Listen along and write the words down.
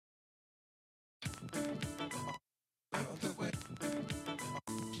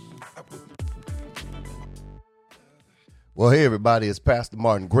Well, hey, everybody, it's Pastor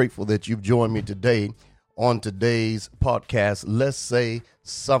Martin. Grateful that you've joined me today on today's podcast, Let's Say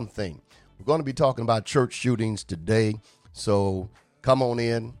Something. We're going to be talking about church shootings today, so come on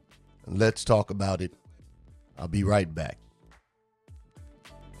in and let's talk about it. I'll be right back.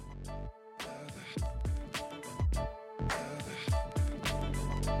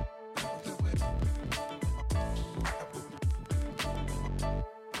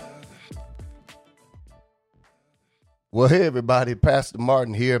 Well, hey, everybody, Pastor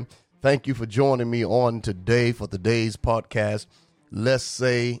Martin here. Thank you for joining me on today for today's podcast, Let's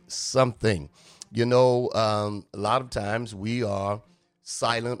Say Something. You know, a lot of times we are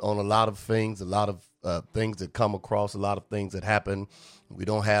silent on a lot of things, things that come across, a lot of things that happen. We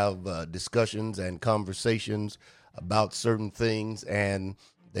don't have discussions and conversations about certain things, and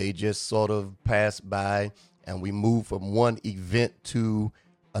they just sort of pass by, and we move from one event to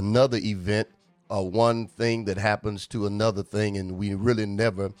another event, one thing that happens to another thing, and we really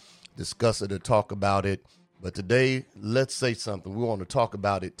never discuss it or talk about it. But today, let's say something. We want to talk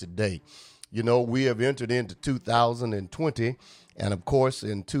about it today. You know, we have entered into 2020, and of course,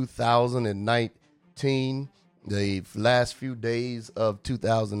 in 2019, the last few days of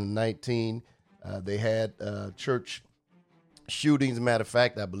 2019, they had church shootings. Matter of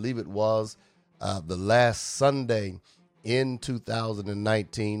fact, I believe it was the last Sunday in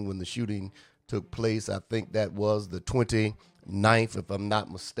 2019 when the shooting took place. I think that was the 29th, if I'm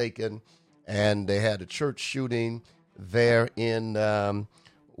not mistaken. And they had a church shooting there in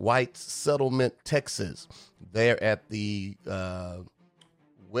White Settlement, Texas, there at the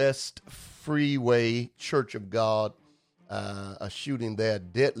West Freeway Church of God, a shooting there,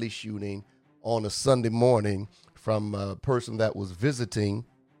 deadly shooting on a Sunday morning from a person that was visiting,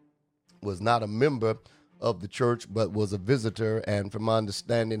 was not a member of the church, but was a visitor, and from my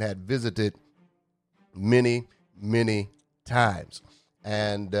understanding had visited many, many times.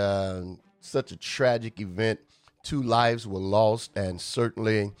 And such a tragic event. 2 lives were lost, and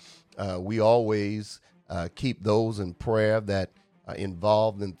certainly we always keep those in prayer that are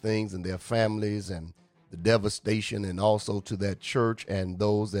involved in things and their families and the devastation, and also to that church and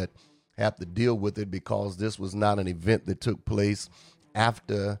those that have to deal with it, because this was not an event that took place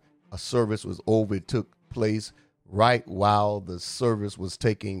after a service was over. It took place right while the service was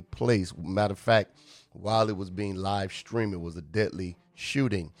taking place. Matter of fact, while it was being live streamed, it was a deadly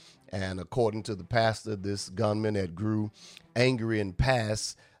shooting. And according to the pastor, this gunman had grew angry in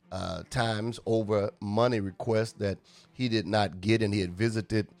past times over money requests that he did not get, and he had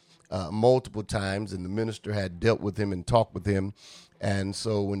visited multiple times, and the minister had dealt with him and talked with him. And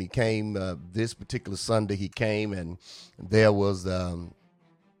so when he came this particular Sunday, he came, and there was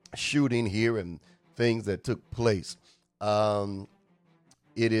shooting here and things that took place.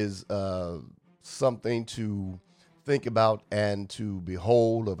 It is something to think about and to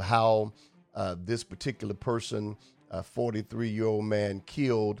behold of how this particular person, a 43-year-old man,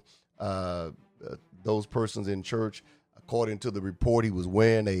 killed those persons in church. According to the report, he was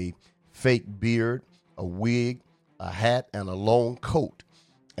wearing a fake beard, a wig, a hat, and a long coat,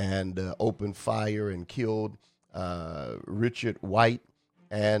 and opened fire and killed Richard White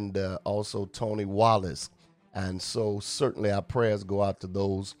and also Tony Wallace. And so certainly our prayers go out to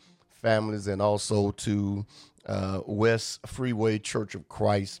those families, and also to West Freeway Church of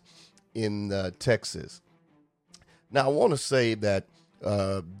Christ in Texas. Now, I want to say that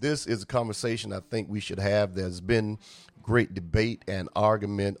this is a conversation I think we should have. There's been great debate and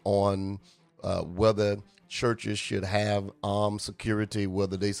argument on whether churches should have armed security,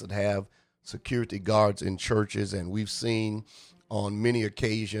 whether they should have security guards in churches. And we've seen on many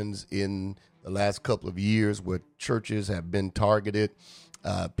occasions in the last couple of years where churches have been targeted.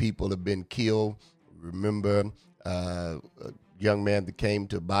 People have been killed. Remember a young man that came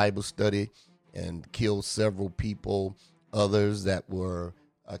to Bible study and killed several people, others that were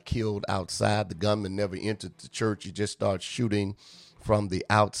killed outside. The gunman never entered the church. He just started shooting from the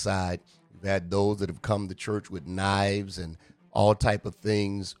outside. We've had those that have come to church with knives and all type of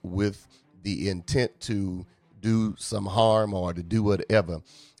things with the intent to do some harm or to do whatever.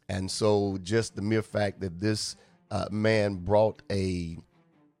 And so just the mere fact that this man brought a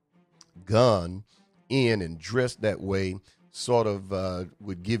gun in and dressed that way sort of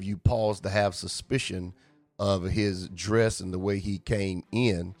would give you pause to have suspicion of his dress and the way he came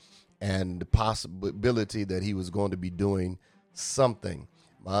in, and the possibility that he was going to be doing something.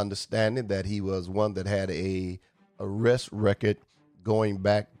 My understanding that he was one that had a arrest record going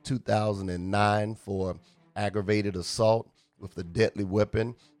back 2009 for aggravated assault with a deadly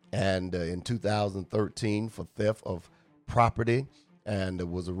weapon, and in 2013 for theft of property, and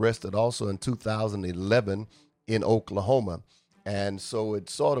was arrested also in 2011 in Oklahoma. And so it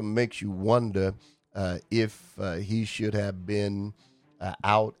sort of makes you wonder if he should have been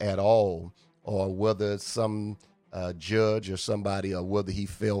out at all, or whether some judge or somebody, or whether he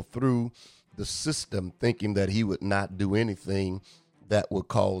fell through the system thinking that he would not do anything that would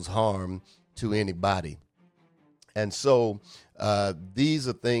cause harm to anybody. And so these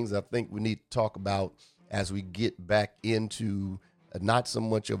are things I think we need to talk about as we get back into not so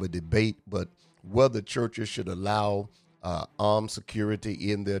much of a debate, but whether churches should allow armed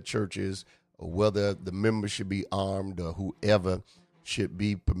security in their churches, or whether the members should be armed, or whoever should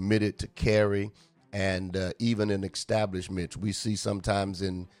be permitted to carry. And even in establishments, we see sometimes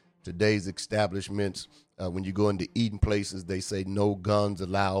in today's establishments, when you go into eating places, they say no guns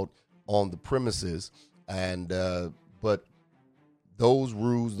allowed on the premises. And but those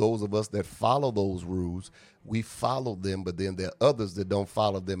rules, those of us that follow those rules, we follow them, but then there are others that don't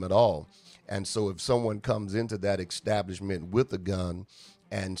follow them at all. And so if someone comes into that establishment with a gun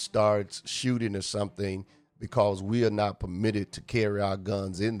and starts shooting or something because we are not permitted to carry our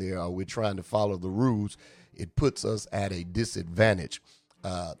guns in there, or we're trying to follow the rules, it puts us at a disadvantage.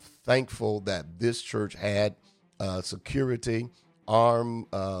 Thankful that this church had security, armed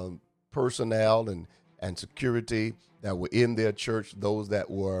personnel and security that were in their church, those that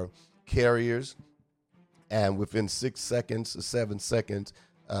were carriers. And within 6 seconds or 7 seconds,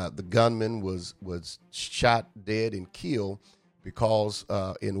 the gunman was shot dead and killed, because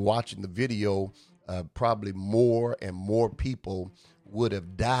in watching the video, probably more and more people would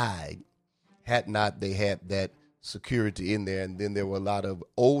have died had not they had that security in there. And then there were a lot of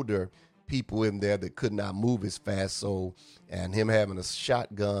older people in there that could not move as fast. So, and him having a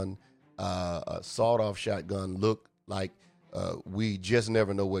shotgun, a sawed-off shotgun, looked like we just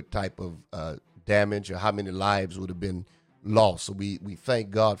never know what type of damage or how many lives would have been lost. So we thank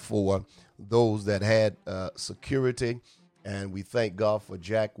God for those that had security, and we thank God for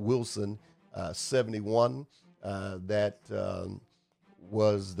Jack Wilson, 71, that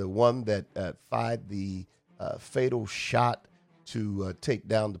was the one that fired the fatal shot to take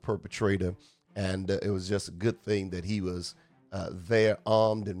down the perpetrator. And it was just a good thing that he was there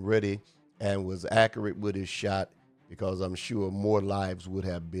armed and ready and was accurate with his shot, because I'm sure more lives would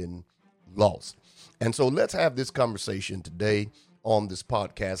have been lost. And so let's have this conversation today on this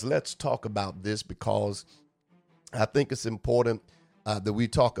podcast. Let's talk about this, because I think it's important that we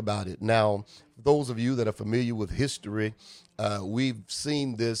talk about it. Now, for those of you that are familiar with history, we've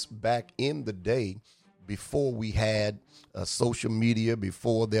seen this back in the day before we had social media,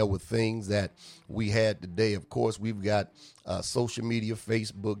 before there were things that we had today. Of course, we've got social media,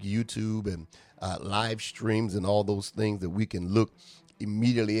 Facebook, YouTube, and live streams and all those things that we can look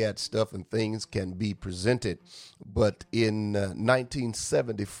immediately at stuff and things can be presented. But in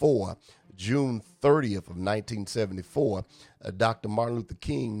 1974, June 30th of 1974, Dr. Martin Luther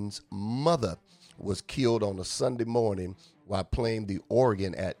King's mother was killed on a Sunday morning while playing the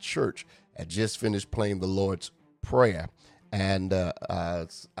organ at church. Had just finished playing the Lord's Prayer. And I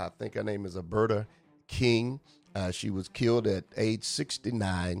think her name is Alberta King. She was killed at age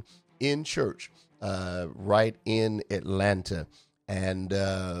 69 in church, right in Atlanta. And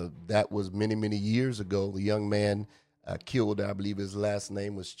that was many, many years ago. The young man killed, I believe his last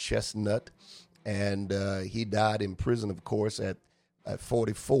name was Chestnut. And he died in prison, of course, at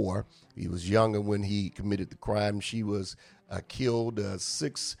 44. He was younger when he committed the crime. She was killed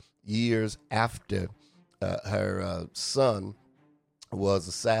 6 years after her son was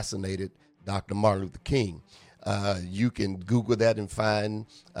assassinated, Dr. Martin Luther King. You can Google that and find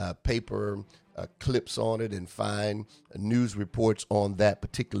paper clips on it and find news reports on that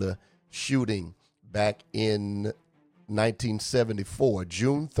particular shooting back in 1974,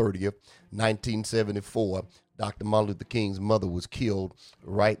 June 30th, 1974. Dr. Martin Luther King's mother was killed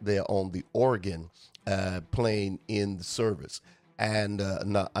right there on the organ, playing in the service. And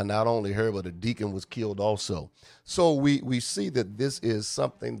not only her, but a deacon was killed also. So we see that this is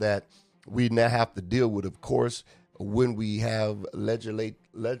something that we now have to deal with, of course, when we have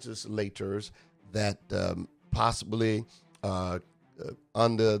legislators that possibly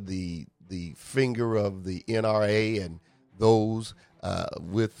under the finger of the NRA and those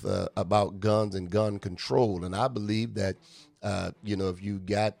with about guns and gun control. And I believe that if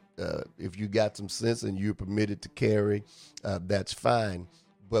you got some sense and you're permitted to carry, that's fine.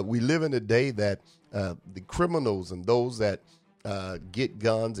 But we live in a day that the criminals and those that get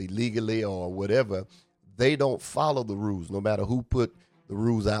guns illegally or whatever, they don't follow the rules. No matter who put the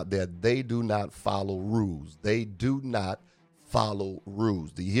rules out there, they do not follow rules. They do not follow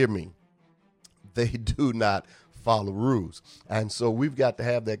rules. Do you hear me? They do not follow rules. And so we've got to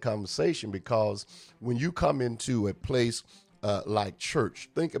have that conversation, because when you come into a place like church,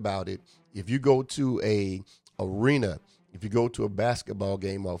 think about it. If you go to a arena, if you go to a basketball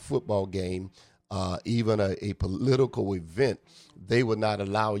game or a football game, even a political event, they will not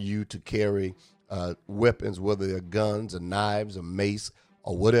allow you to carry weapons, whether they're guns or knives or mace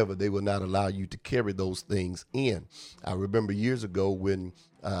or whatever. They will not allow you to carry those things in. I remember years ago when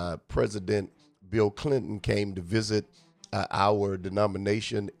President Bill Clinton came to visit our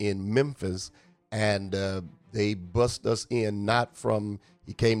denomination in Memphis, and they bust us in, not from,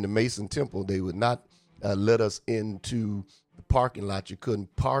 he came to Mason Temple. They would not let us into the parking lot. You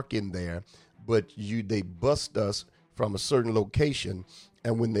couldn't park in there, but they bust us from a certain location.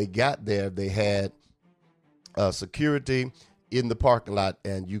 And when they got there, they had security in the parking lot,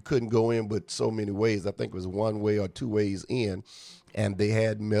 and you couldn't go in but so many ways. I think it was one way or two ways in. And they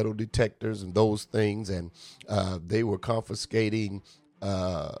had metal detectors and those things, and they were confiscating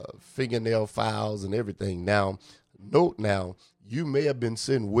fingernail files and everything. Now, note now, you may have been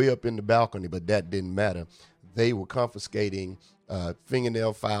sitting way up in the balcony, but that didn't matter. They were confiscating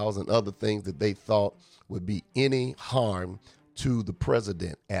fingernail files and other things that they thought would be any harm to the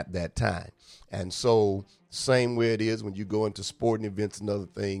president at that time. And so, same way it is when you go into sporting events and other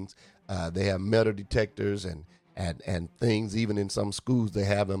things, they have metal detectors and things. Even in some schools, they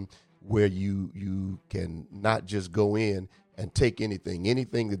have them where you can not just go in and take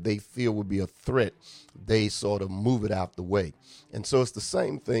anything that they feel would be a threat. They sort of move it out the way. And so it's the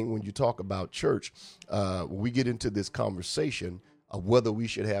same thing when you talk about church. When we get into this conversation of whether we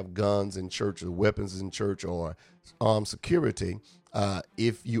should have guns in church or weapons in church or armed security,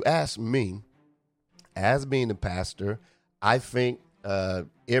 if you ask me, as being a pastor, I think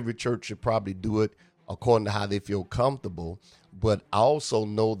every church should probably do it according to how they feel comfortable. But I also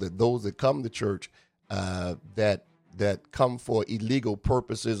know that those that come to church that come for illegal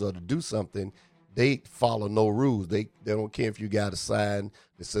purposes or to do something, they follow no rules. They don't care if you got a sign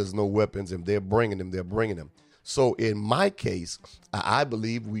that says no weapons. If they're bringing them, they're bringing them. So in my case, I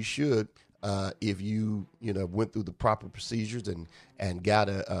believe we should, if you went through the proper procedures and got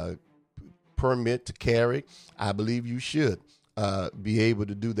a permit to carry, I believe you should be able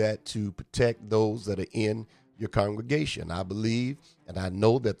to do that to protect those that are in your congregation. I believe and I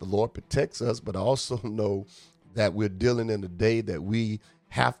know that the Lord protects us, but I also know that we're dealing in a day that we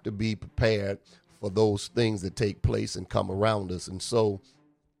have to be prepared for those things that take place and come around us. And so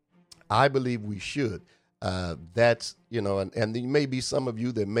I believe we should. That's, and there may be some of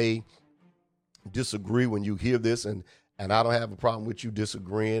you that may disagree when you hear this, and I don't have a problem with you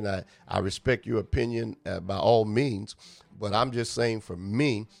disagreeing. I respect your opinion by all means, but I'm just saying for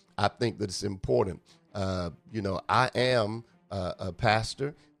me, I think that it's important. I am a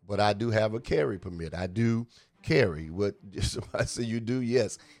pastor, but I do have a carry permit. I do carry. What somebody say you do?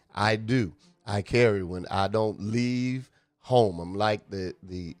 Yes, I do. I carry when I don't leave home. I'm like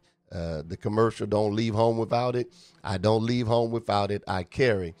the commercial, don't leave home without it. I don't leave home without it. I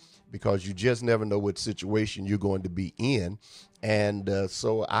carry, because you just never know what situation you're going to be in. And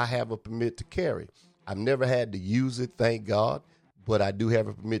so I have a permit to carry. I've never had to use it, thank God, but I do have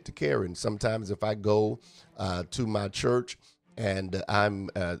a permit to carry. And sometimes if I go to my church and I'm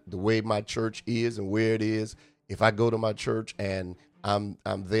the way my church is and where it is, if I go to my church and I'm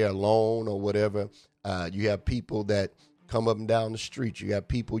there alone or whatever, you have people that come up and down the street. You got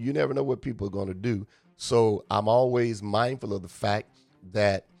people, you never know what people are going to do. So I'm always mindful of the fact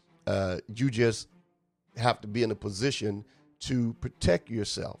that you just have to be in a position to protect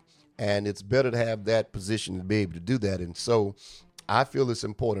yourself. And it's better to have that position to be able to do that. And so I feel it's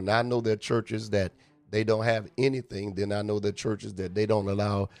important. I know there are churches that they don't have anything. Then I know there are churches that they don't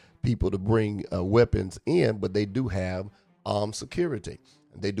allow people to bring weapons in, but they do have armed security.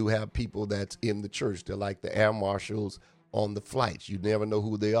 They do have people that's in the church. They're like the air marshals on the flights. You never know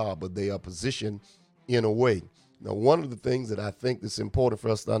who they are, but they are positioned in a way. Now, one of the things that I think that's important for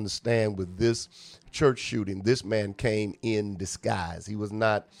us to understand with this church shooting, this man came in disguise. He was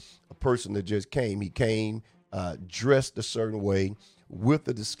not a person that just came. He came dressed a certain way with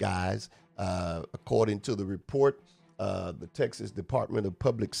a disguise. According to the report, the Texas Department of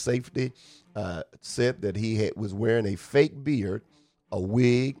Public Safety said that he was wearing a fake beard, a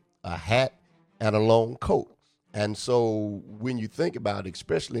wig, a hat, and a long coat. And so when you think about it,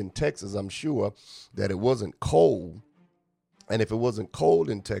 especially in Texas, I'm sure that it wasn't cold. And if it wasn't cold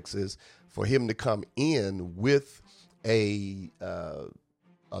in Texas, for him to come in with a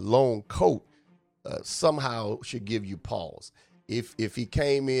long coat somehow should give you pause. If he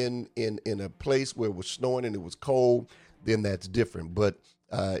came in a place where it was snowing and it was cold, then that's different. But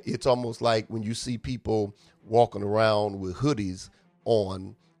it's almost like when you see people walking around with hoodies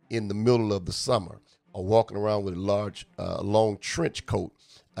on in the middle of the summer, or walking around with a large, long trench coat,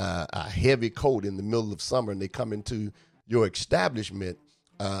 a heavy coat in the middle of summer, and they come into your establishment.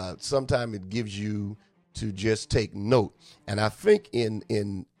 Sometimes it gives you to just take note. And I think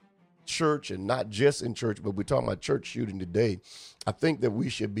in church, and not just in church, but we're talking about church shooting today, I think that we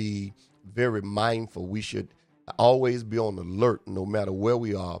should be very mindful. We should always be on alert, no matter where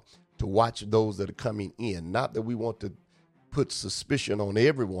we are, to watch those that are coming in. Not that we want to put suspicion on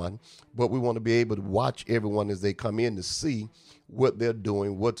everyone, but we want to be able to watch everyone as they come in to see what they're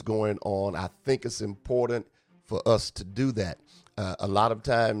doing, what's going on. I think it's important for us to do that. A lot of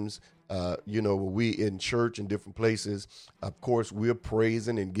times, when we in church and different places, of course, we're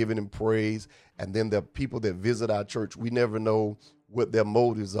praising and giving him praise. And then the people that visit our church, we never know what their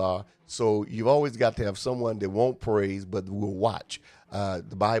motives are. So you've always got to have someone that won't praise, but will watch.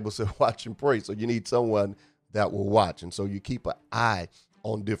 The Bible says watch and pray. So you need someone that will watch. And so you keep an eye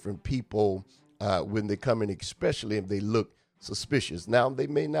on different people when they come in, especially if they look suspicious. Now, they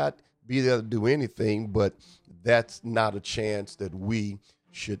may not be there to do anything, but that's not a chance that we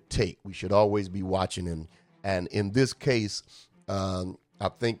should take. We should always be watching him. And in this case, I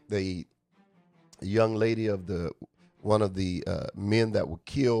think the young lady of one of the men that were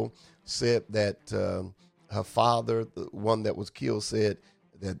killed said that her father, the one that was killed, said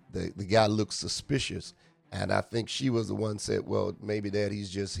that the guy looked suspicious. And I think she was the one said, well, maybe Dad, he's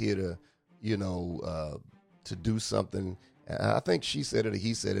just here to, to do something. And I think she said it or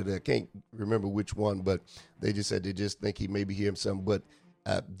he said it. I can't remember which one, but they just said they just think he maybe hear something. But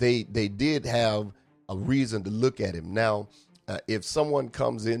they did have a reason to look at him. Now, if someone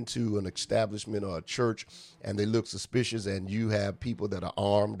comes into an establishment or a church and they look suspicious, and you have people that are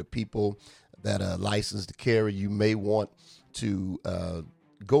armed, the people that are licensed to carry, you may want to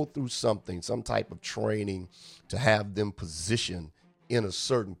go through some type of training to have them positioned in a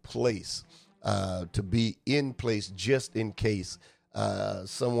certain place, to be in place just in case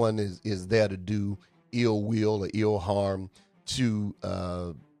someone is there to do ill will or ill harm to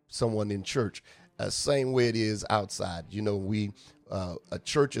someone in church. Same way it is outside. A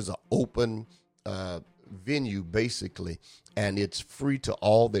church is an open venue, basically, and it's free to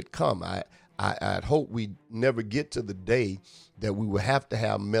all that come. I'd hope we never get to the day that we will have to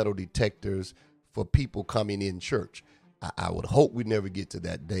have metal detectors for people coming in church. I would hope we never get to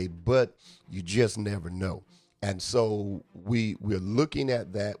that day, but you just never know. And so we're looking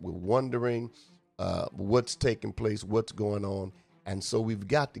at that. We're wondering what's taking place, what's going on. And so we've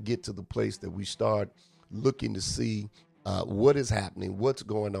got to get to the place that we start looking to see what is happening, what's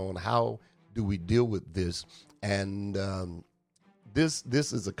going on, how do we deal with this. And this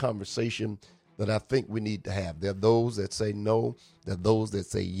is a conversation that I think we need to have. There are those that say no, there are those that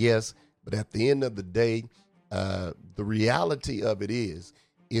say yes, but at the end of the day, the reality of it is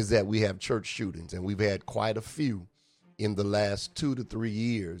that we have church shootings, and we've had quite a few in the last 2 to 3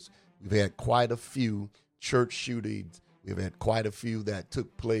 years. We've had quite a few church shootings. We've had quite a few that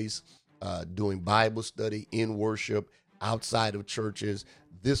took place doing Bible study, in worship, outside of churches.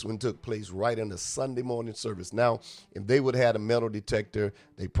 This one took place right in a Sunday morning service. Now, if they would have had a metal detector,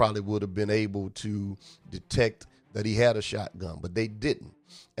 they probably would have been able to detect that he had a shotgun, but they didn't.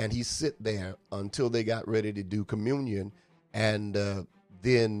 And he sit there until they got ready to do communion, and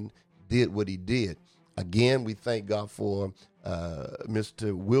then did what he did. Again, we thank God for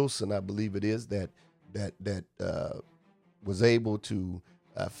Mr. Wilson, I believe it is, that was able to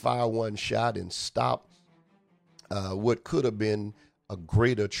fire one shot and stop what could have been a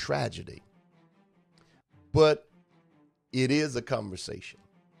greater tragedy. But it is a conversation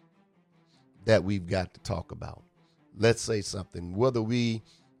that we've got to talk about. Let's say something, whether we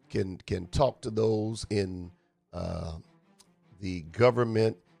can talk to those in the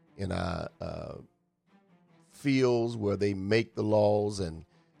government, in our fields where they make the laws, and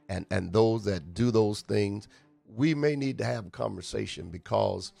those that do those things. We may need to have a conversation,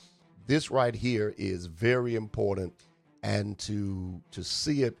 because this right here is very important, and to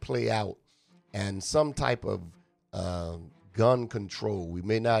see it play out, and some type of gun control. We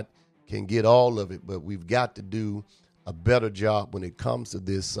may not can get all of it, but we've got to do a better job when it comes to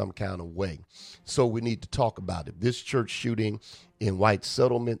this some kind of way. So we need to talk about it. This church shooting in White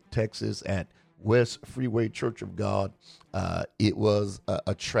Settlement, Texas, at West Freeway Church of God, it was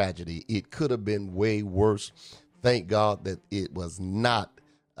a tragedy. It could have been way worse. Thank God that it was not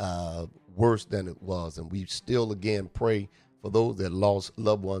worse than it was. And we still, again, pray for those that lost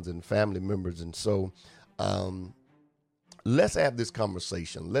loved ones and family members. And so let's have this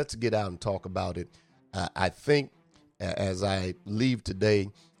conversation. Let's get out and talk about it. I think as I leave today,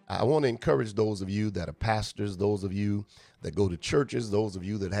 I want to encourage those of you that are pastors, those of you that go to churches, those of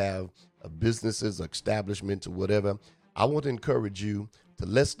you that have businesses, establishments, or whatever. I want to encourage you to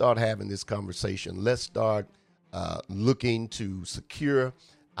let's start having this conversation. Let's start looking to secure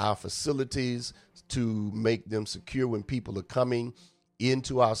our facilities, to make them secure when people are coming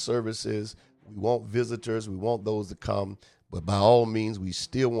into our services. We want visitors. We want those to come. But by all means, we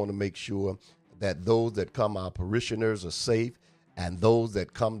still want to make sure that those that come, our parishioners, are safe, and those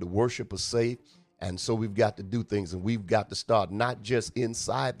that come to worship are safe. And so we've got to do things, and we've got to start not just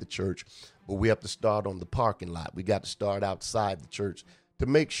inside the church, but we have to start on the parking lot. We got to start outside the church to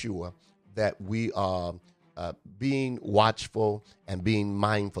make sure that we are being watchful and being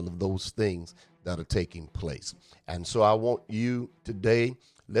mindful of those things that are taking place. And so I want you today,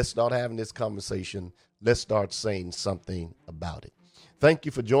 let's start having this conversation. Let's start saying something about it. Thank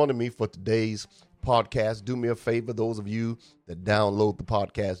you for joining me for today's podcast. Do me a favor, those of you that download the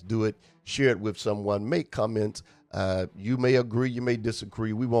podcast, do it, share it with someone, make comments. You may agree, you may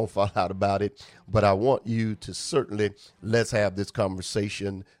disagree. We won't fall out about it, but I want you to certainly let's have this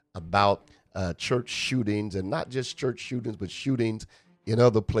conversation about church shootings, and not just church shootings, but shootings in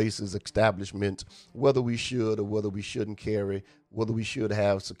other places, establishments, whether we should or whether we shouldn't carry, whether we should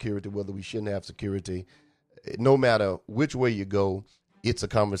have security, whether we shouldn't have security. No matter which way you go, it's a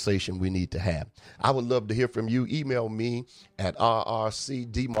conversation we need to have. I would love to hear from you. Email me at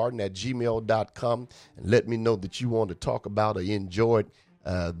rrcdmartin@gmail.com and let me know that you want to talk about or enjoyed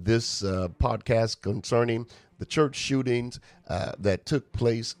this podcast concerning the church shootings that took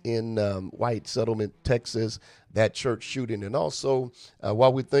place in White Settlement, Texas, that church shooting. And also,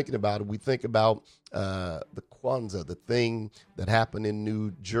 while we're thinking about it, we think about the Kwanzaa, the thing that happened in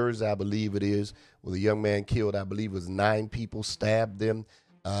New Jersey, I believe it is, where the young man killed, I believe it was 9 people, stabbed them.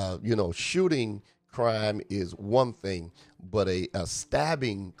 Shooting crime is one thing, but a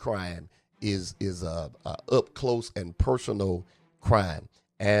stabbing crime is a up close and personal crime.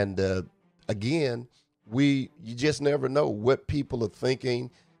 And again, you just never know what people are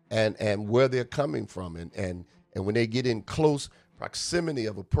thinking and where they're coming from. And when they get in close proximity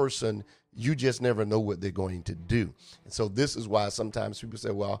of a person, you just never know what they're going to do. And so this is why sometimes people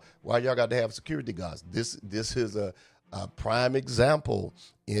say, well, why y'all got to have security guards? This is a prime example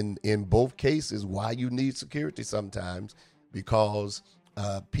in both cases why you need security sometimes, because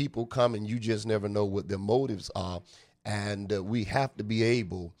people come and you just never know what their motives are. And we have to be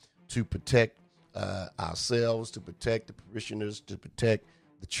able to protect ourselves, to protect the parishioners, to protect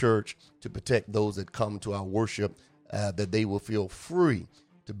the church, to protect those that come to our worship, that they will feel free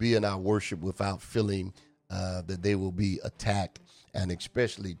to be in our worship without feeling that they will be attacked. And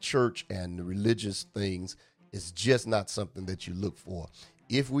especially church and religious things is just not something that you look for.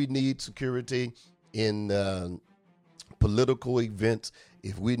 If we need security in political events,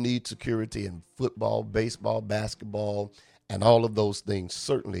 if we need security in football, baseball, basketball, and all of those things,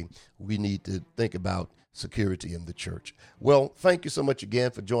 certainly we need to think about security in the church. Well, thank you so much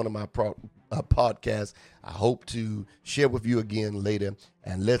again for joining my podcast. I hope to share with you again later.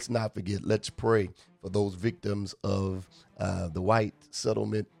 And let's not forget, let's pray for those victims of the White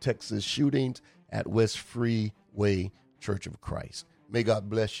Settlement, Texas shootings at West Freeway Church of Christ. May God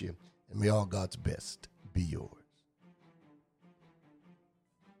bless you, and may all God's best be yours.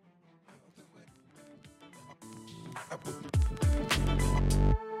 I put